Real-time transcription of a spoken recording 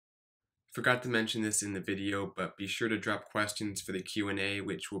Forgot to mention this in the video, but be sure to drop questions for the Q&A,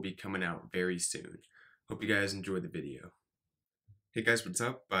 which will be coming out very soon. Hope you guys enjoy the video. Hey guys, what's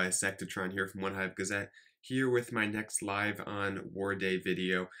up? Sectatron here from OneHive Gazette, here with my next live on War Day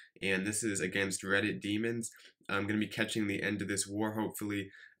video, and this is against Reddit demons. I'm going to be catching the end of this war,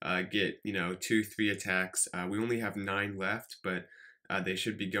 hopefully get, 2-3 attacks. We only have 9 left, but they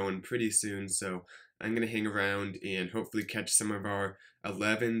should be going pretty soon, so I'm going to hang around and hopefully catch some of our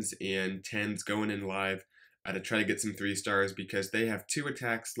 11s and 10s going in live to try to get some 3 stars, because they have 2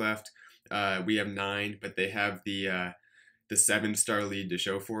 attacks left. We have 9, but they have the 7-star lead to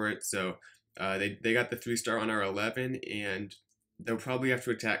show for it, so they got the 3-star on our 11, and they'll probably have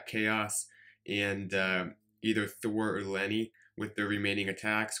to attack Chaos and either Thor or Lenny with their remaining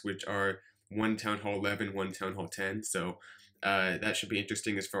attacks, which are 1 Town Hall 11, 1 Town Hall 10, so that should be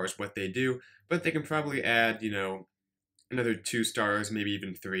interesting as far as what they do, but they can probably add, another 2 stars, maybe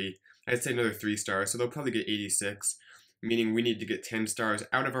even 3. I'd say another 3 stars, so they'll probably get 86, meaning we need to get 10 stars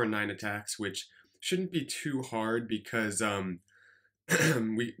out of our 9 attacks, which shouldn't be too hard because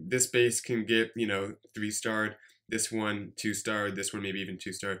this base can get 3-starred, this one 2-starred, this one maybe even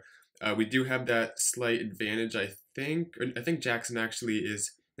 2-starred. We do have that slight advantage, I think. I think Jackson actually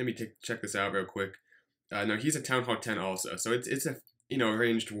is. Let me check this out real quick. No, he's a Town Hall 10 also, so it's a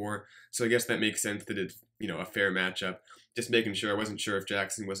ranged war. So I guess that makes sense that it's a fair matchup. Just making sure. I wasn't sure if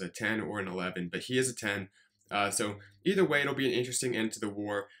Jackson was a 10 or an 11, but he is a 10. So either way, it'll be an interesting end to the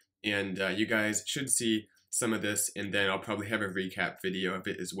war. And you guys should see some of this, and then I'll probably have a recap video of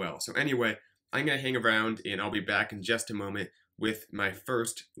it as well. So anyway, I'm going to hang around, and I'll be back in just a moment with my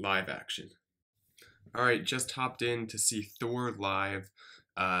first live action. Alright, just hopped in to see Thor live.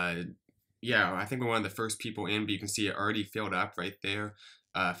 Yeah, I think we're one of the first people in, but you can see it already filled up right there.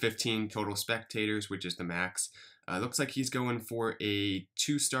 15 total spectators, which is the max. Looks like he's going for a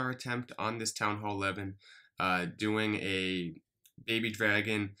 2-star attempt on this Town Hall 11, doing a Baby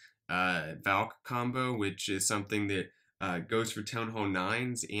Dragon Valk combo, which is something that goes for Town Hall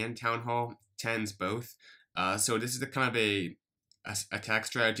 9s and Town Hall 10s both. So this is kind of a attack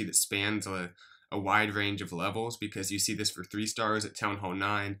strategy that spans a wide range of levels, because you see this for 3 stars at Town Hall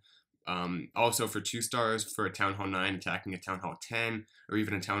 9, also for 2 stars for a Town Hall 9 attacking a Town Hall 10 or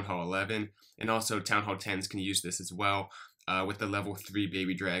even a Town Hall 11, and also Town Hall 10s can use this as well with the level 3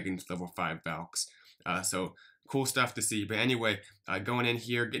 Baby Dragons, level 5 Valks. So cool stuff to see. But anyway, going in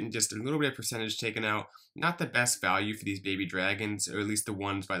here, getting just a little bit of percentage taken out. Not the best value for these Baby Dragons, or at least the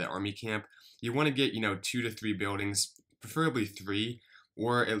ones by the army camp. You want to get 2 to 3 buildings, preferably 3,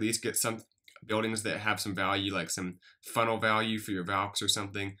 or at least get some buildings that have some value, like some funnel value for your Valks or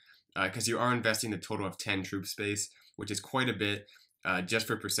something, because you are investing a total of 10 troop space, which is quite a bit just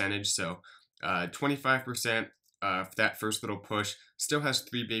for percentage. So 25% for that first little push. Still has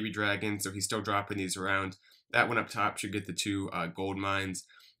 3 Baby Dragons, so he's still dropping these around. That one up top should get the 2 gold mines,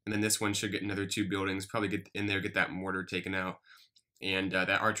 and then this one should get another 2 buildings, probably get in there, get that mortar taken out. And that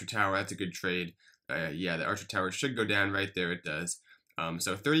Archer Tower, that's a good trade. Yeah, the Archer Tower should go down right there, it does.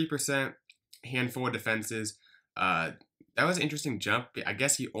 So 30%, handful of defenses. That was an interesting jump. I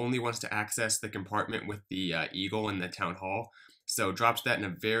guess he only wants to access the compartment with the Eagle in the Town Hall, so drops that in a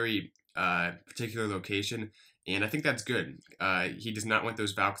very particular location, and I think that's good. He does not want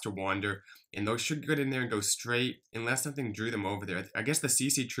those Valks to wander, and those should get in there and go straight, unless something drew them over there. I guess the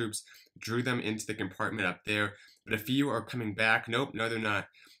CC troops drew them into the compartment up there, but a few are coming back. Nope, no they're not.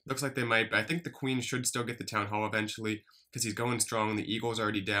 Looks like they might, but I think the Queen should still get the Town Hall eventually, because he's going strong. The Eagle's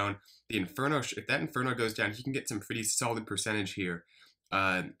already down. The Inferno, if that Inferno goes down, he can get some pretty solid percentage here,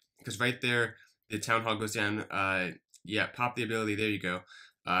 because right there, the Town Hall goes down. Yeah, pop the ability, there you go.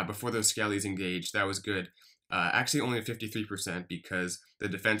 Before those Skellies engaged, that was good. Actually only a 53%, because the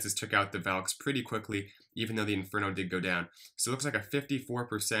defenses took out the Valks pretty quickly, even though the Inferno did go down. So it looks like a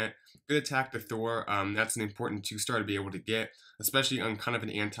 54%. Good attack to Thor. That's an important 2-star to be able to get, especially on kind of an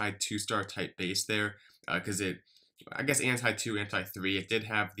anti-2-star type base there, because I guess anti-2, anti-3, it did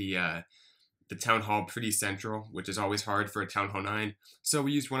have the Town Hall pretty central, which is always hard for a Town Hall 9. So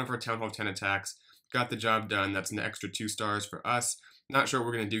we used one of our Town Hall 10 attacks, got the job done. That's an extra 2 stars for us. Not sure what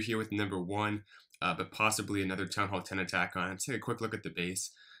we're going to do here with number 1. But possibly another Town Hall 10 attack on it. Let's take a quick look at the base.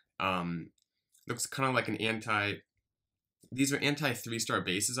 Looks kind of like an these are anti-3-star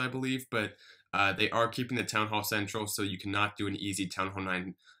bases, I believe, but they are keeping the Town Hall central, so you cannot do an easy Town Hall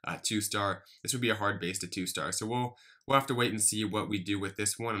 9 2-star. This would be a hard base to 2-star, so we'll have to wait and see what we do with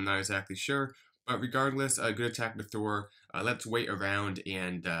this one. I'm not exactly sure, but regardless, a good attack to Thor. Let's wait around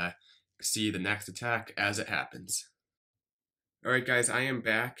and see the next attack as it happens. Alright guys, I am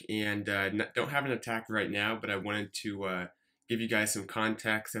back, and don't have an attack right now, but I wanted to give you guys some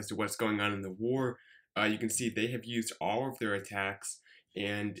context as to what's going on in the war. You can see they have used all of their attacks,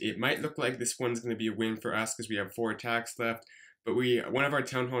 and it might look like this one's going to be a win for us because we have 4 attacks left. But one of our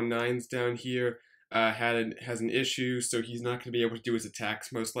Town Hall 9s down here has an issue, so he's not going to be able to do his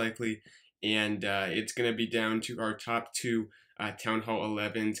attacks most likely. And it's going to be down to our top 2 Town Hall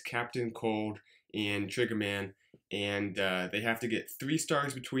 11s, Captain Cold and Triggerman. And they have to get 3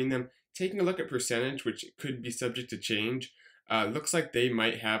 stars between them. Taking a look at percentage, which could be subject to change, looks like they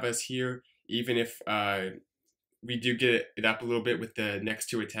might have us here, even if we do get it up a little bit with the next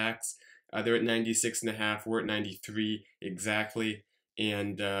 2 attacks. They're at 96.5, we're at 93 exactly.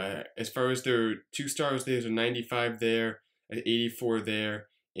 And as far as their 2 stars, there's a 95 there, an 84 there,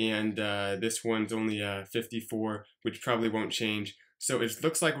 and this one's only 54, which probably won't change. So it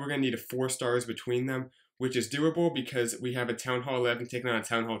looks like we're going to need a 4 stars between them, which is doable because we have a Town Hall 11 taking on a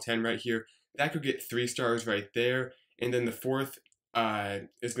Town Hall 10 right here. That could get 3 stars right there. And then the 4th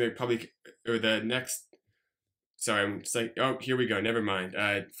is going to probably, or the next, sorry, I'm just like, oh, here we go, never mind.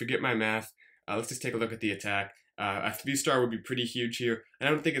 Forget my math. Let's just take a look at the attack. A 3-star would be pretty huge here. I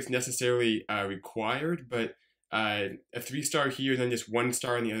don't think it's necessarily required, but a 3-star here, then just 1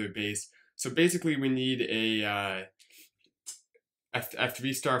 star on the other base. So basically we need a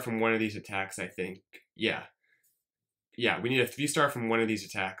 3-star from one of these attacks, I think. Yeah, we need a 3-star from one of these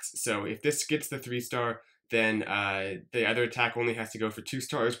attacks. So if this gets the 3-star, then the other attack only has to go for 2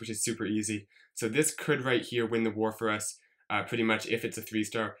 stars, which is super easy. So this could right here win the war for us, pretty much, if it's a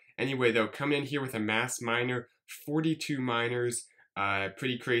 3-star. Anyway, though, coming in here with a mass miner, 42 miners,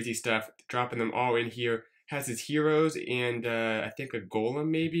 pretty crazy stuff. Dropping them all in here. Has his heroes and I think a golem,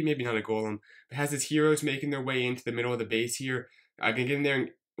 maybe not a golem, but has his heroes making their way into the middle of the base here. I can get in there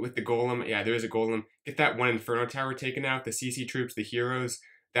with the golem. Yeah, there is a golem. Get that 1 Inferno Tower taken out, the CC troops, the heroes,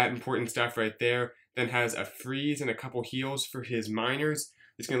 that important stuff right there. Then has a freeze and a couple heals for his miners.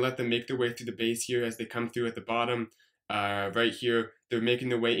 Just going to let them make their way through the base here as they come through at the bottom. Right here, they're making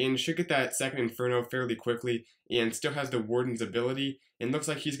their way in. Should get that 2nd Inferno fairly quickly, and still has the Warden's ability. And looks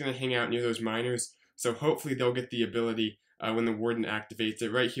like he's going to hang out near those miners. So hopefully they'll get the ability when the Warden activates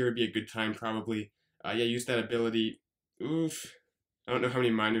it. Right here would be a good time probably. Yeah, use that ability. Oof. I don't know how many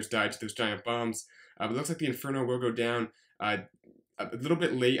miners died to those giant bombs. But it looks like the Inferno will go down a little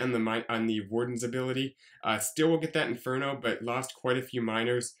bit late on the Warden's ability. Still will get that Inferno, but lost quite a few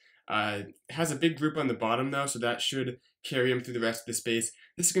miners. Has a big group on the bottom though, so that should carry him through the rest of the space.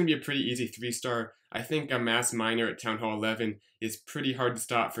 This is going to be a pretty easy 3-star. I think a mass miner at Town Hall 11 is pretty hard to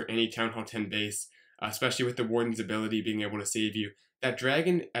stop for any Town Hall 10 base, especially with the Warden's ability being able to save you. That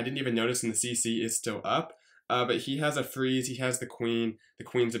dragon, I didn't even notice in the CC, is still up, but he has a freeze, he has the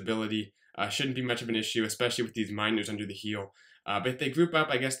Queen's ability. Shouldn't be much of an issue, especially with these miners under the heel. But if they group up,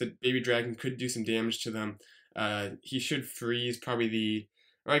 I guess the baby dragon could do some damage to them. He should freeze probably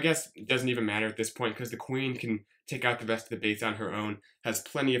or I guess it doesn't even matter at this point because the Queen can take out the rest of the base on her own, has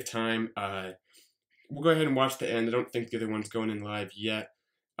plenty of time. We'll go ahead and watch the end. I don't think the other one's going in live yet.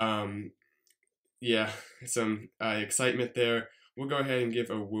 Yeah, some excitement there. We'll go ahead and give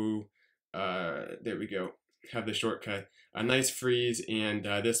a woo. There we go. Have the shortcut. A nice freeze, and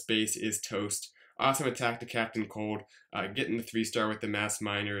this base is toast. Awesome attack to Captain Cold, getting the 3-star with the mass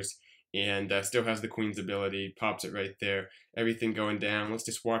miners, and still has the Queen's ability, pops it right there. Everything going down. Let's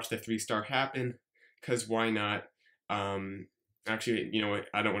just watch the 3-star happen, because why not? Actually, you know what?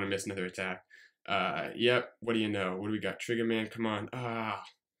 I don't want to miss another attack. Yep, what do you know? What do we got? Triggerman, come on.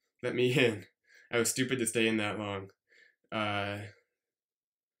 Let me in. I was stupid to stay in that long.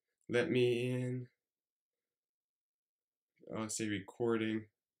 Let me in. I'll say recording.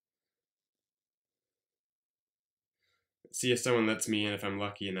 See if someone lets me in if I'm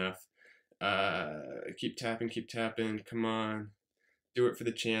lucky enough. Keep tapping, come on. Do it for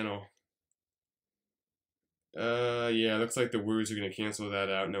the channel. Yeah, looks like the woos are gonna cancel that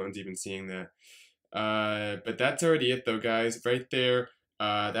out. No one's even seeing that. But that's already it though, guys. Right there,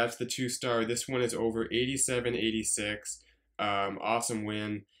 that's the 2-star. This one is over 87-86. Awesome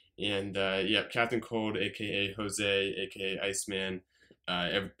win. And yeah, Captain Cold, aka Jose, aka Iceman.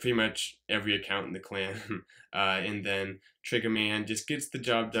 Pretty much every account in the clan. And then Triggerman just gets the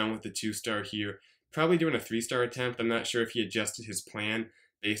job done with the 2-star here. Probably doing a 3-star attempt. I'm not sure if he adjusted his plan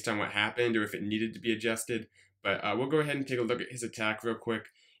based on what happened or if it needed to be adjusted. But we'll go ahead and take a look at his attack real quick.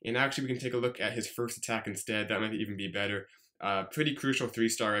 And actually we can take a look at his first attack instead. That might even be better. Pretty crucial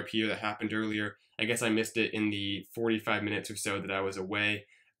 3-star up here that happened earlier. I guess I missed it in the 45 minutes or so that I was away.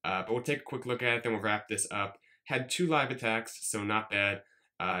 But we'll take a quick look at it, then we'll wrap this up. Had 2 live attacks, so not bad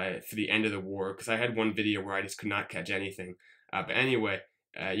for the end of the war, because I had one video where I just could not catch anything. But anyway,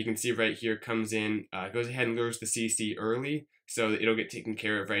 You can see right here comes in, goes ahead and lures the CC early, so it'll get taken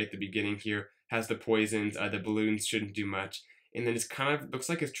care of right at the beginning here. Has the poisons, the balloons shouldn't do much. And then it's kind of, looks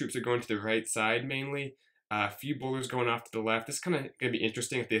like his troops are going to the right side mainly. A few bowlers going off to the left. This is kind of going to be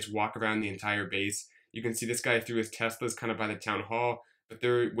interesting if they just walk around the entire base. You can see this guy threw his Teslas kind of by the town hall, but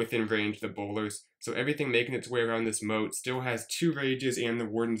they're within range of the bowlers. So everything making its way around this moat still has 2 rages and the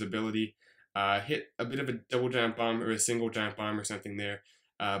warden's ability. Hit a bit of a double giant bomb or a single giant bomb or something there.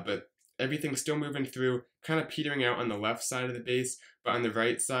 But everything's still moving through, kind of petering out on the left side of the base, but on the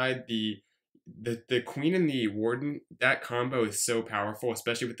right side, the queen and the warden, that combo is so powerful,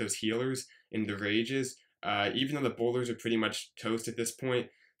 especially with those healers and the rages. Even though the bowlers are pretty much toast at this point,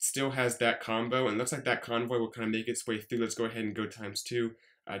 still has that combo, and looks like that convoy will kind of make its way through. Let's go ahead and go ×2,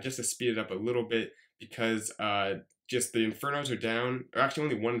 just to speed it up a little bit, because just the Infernos are down, or actually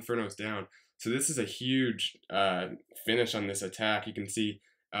only 1 Inferno's down. So this is a huge finish on this attack. You can see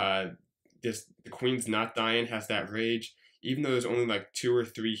the queen's not dying, has that rage. Even though there's only like 2 or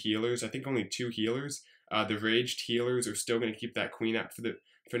 3 healers, I think only 2 healers, the raged healers are still going to keep that queen up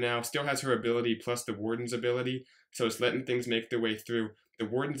for now. Still has her ability plus the warden's ability, so it's letting things make their way through. The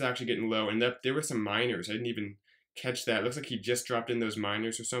warden's actually getting low, and there were some miners. I didn't even catch that. It looks like he just dropped in those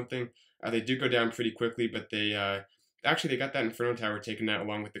miners or something. They do go down pretty quickly, but they actually got that Inferno Tower taken out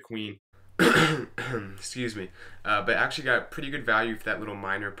along with the queen. Excuse me, but actually got pretty good value for that little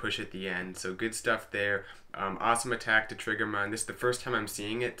miner push at the end, so good stuff there. Awesome attack to trigger mine. This is the first time I'm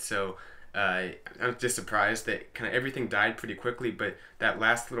seeing it, so I'm just surprised that kind of everything died pretty quickly, but that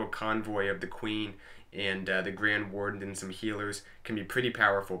last little convoy of the queen and the Grand Warden and some healers can be pretty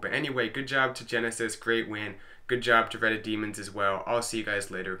powerful. But anyway, good job to Genesis, great win. Good job to Reddit Demons as well. I'll see you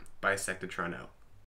guys later. Bye, Sectatron out.